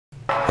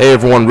Hey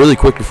everyone, really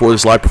quick before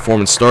this live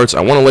performance starts,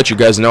 I want to let you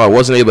guys know I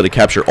wasn't able to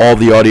capture all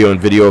the audio and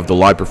video of the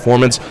live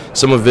performance.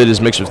 Some of it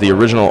is mixed with the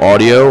original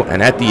audio,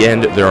 and at the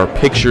end there are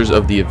pictures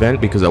of the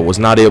event because I was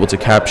not able to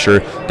capture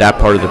that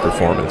part of the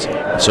performance.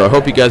 So I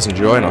hope you guys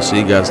enjoy, and I'll see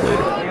you guys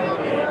later.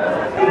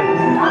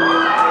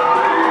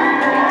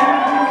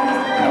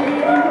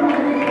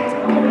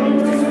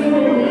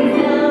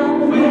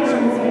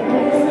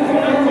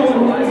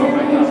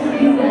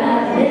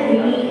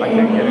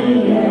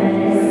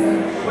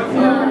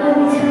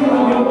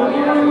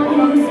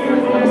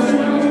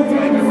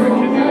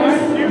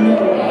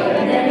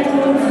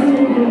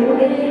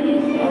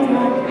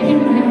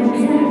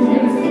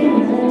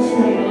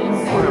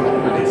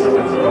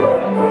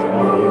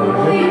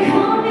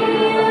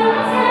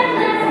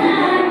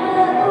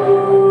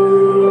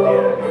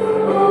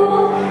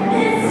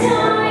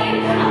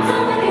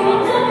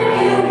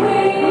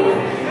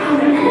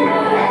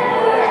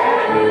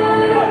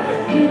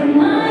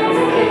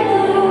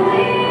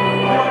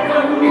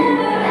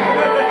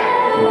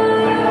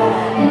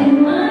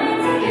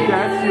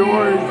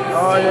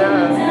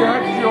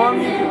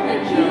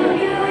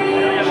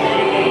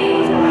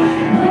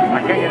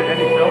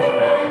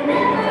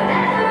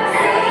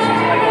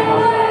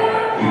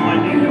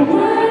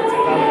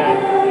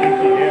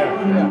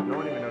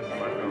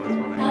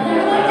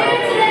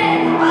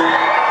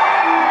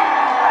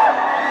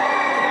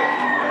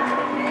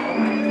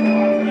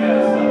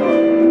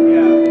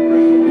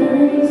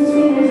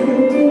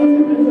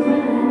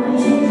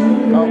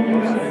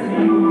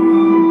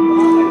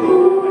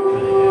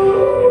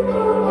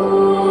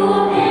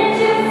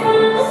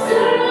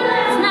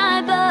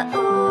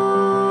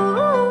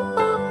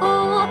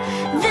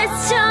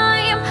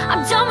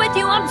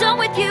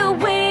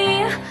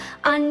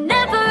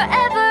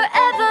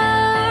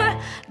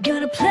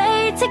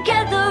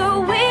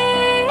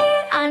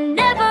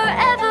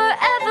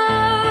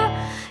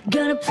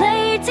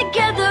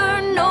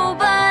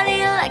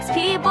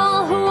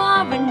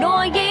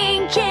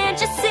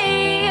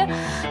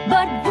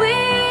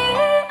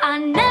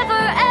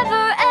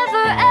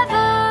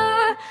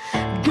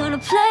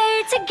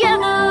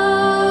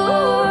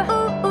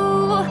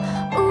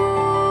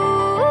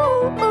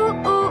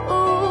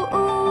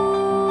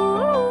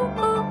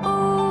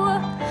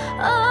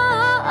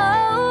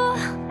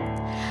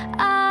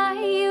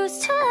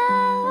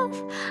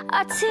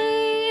 Our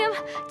team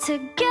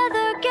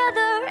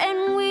together,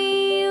 and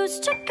we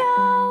used to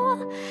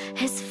go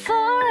as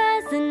far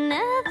as the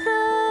nether.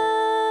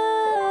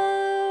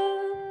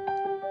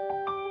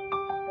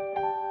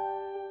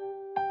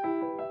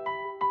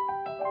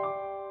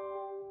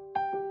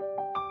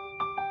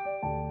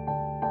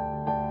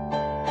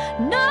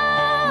 No,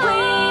 we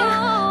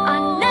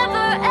are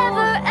never,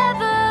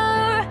 ever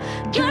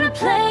gonna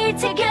play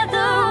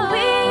together.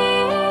 We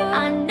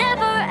are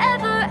never,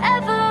 ever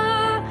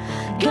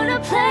gonna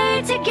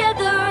play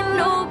together.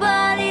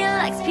 Nobody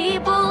likes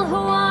people who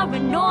are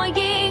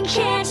annoying,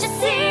 can't you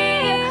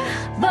see?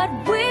 But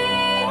we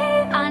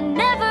are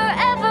never,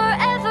 ever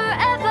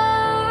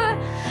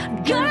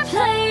gonna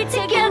play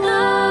together.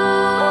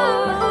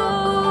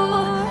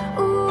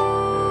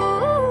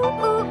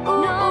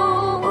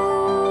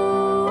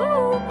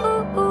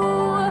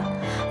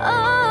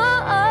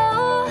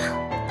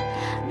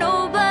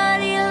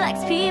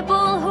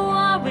 People who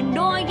are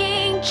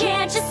annoying,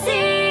 can't you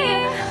see?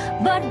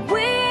 But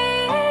we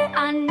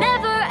are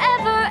never,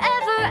 ever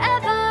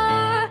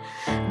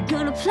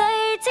gonna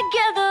play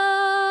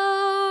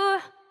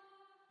together.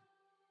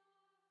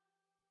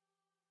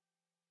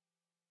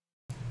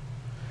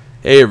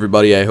 Hey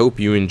everybody, I hope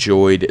you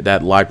enjoyed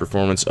that live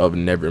performance of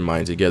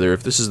Nevermind Together.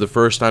 If this is the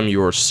first time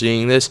you are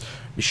seeing this,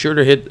 be sure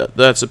to hit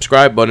that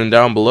subscribe button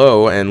down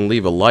below and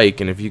leave a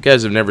like. And if you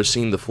guys have never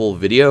seen the full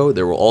video,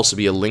 there will also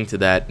be a link to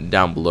that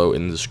down below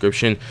in the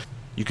description.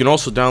 You can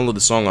also download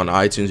the song on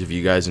iTunes if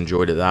you guys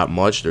enjoyed it that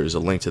much. There's a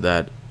link to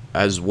that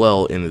as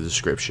well in the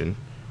description.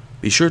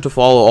 Be sure to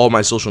follow all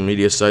my social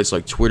media sites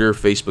like Twitter,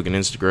 Facebook, and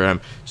Instagram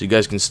so you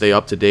guys can stay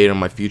up to date on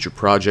my future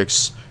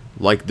projects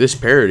like this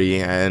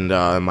parody and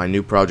my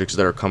new projects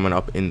that are coming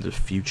up in the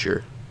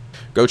future.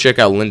 Go check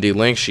out Lindy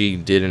Link. She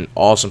did an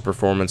awesome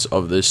performance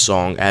of this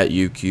song at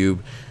UCube,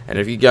 and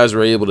if you guys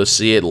were able to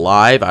see it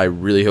live, I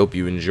really hope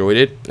you enjoyed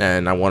it,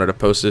 and I wanted to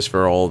post this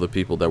for all the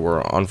people that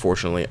were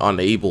unfortunately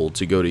unable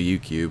to go to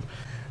UCube.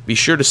 Be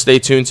sure to stay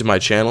tuned to my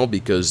channel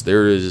because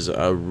there is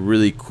a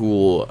really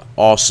cool,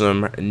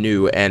 awesome,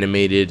 new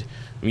animated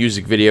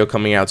music video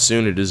coming out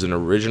soon. It is an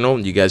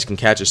original. You guys can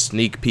catch a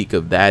sneak peek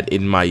of that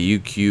in my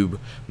UCube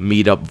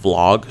meetup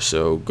vlog,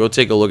 so go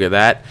take a look at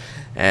that.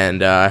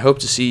 And I hope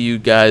to see you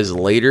guys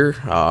later.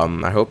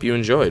 I hope you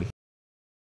enjoyed.